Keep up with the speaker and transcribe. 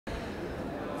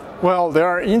Well, there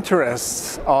are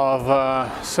interests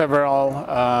of several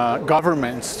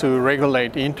governments to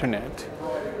regulate internet.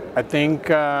 I think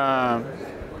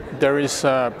there is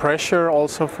pressure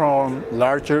also from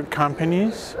larger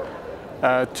companies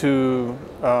to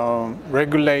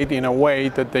regulate in a way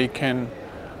that they can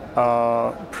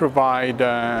provide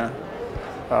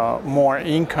more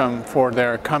income for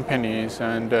their companies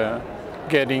and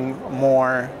getting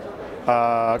more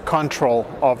control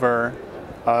over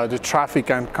the traffic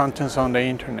and contents on the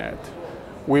internet.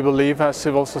 We believe as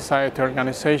civil society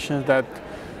organizations that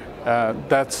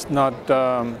that's not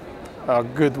a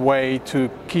good way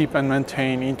to keep and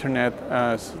maintain internet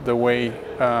as the way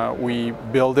we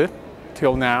build it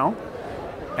till now,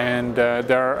 and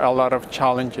there are a lot of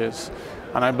challenges,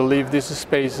 and I believe these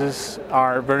spaces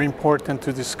are very important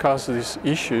to discuss these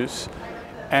issues,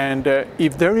 and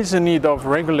if there is a need of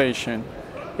regulation,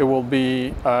 it will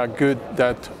be good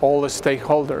that all the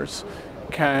stakeholders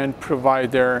can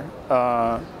provide their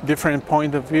different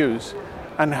point of views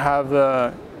and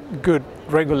have good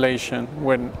regulation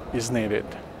when is needed.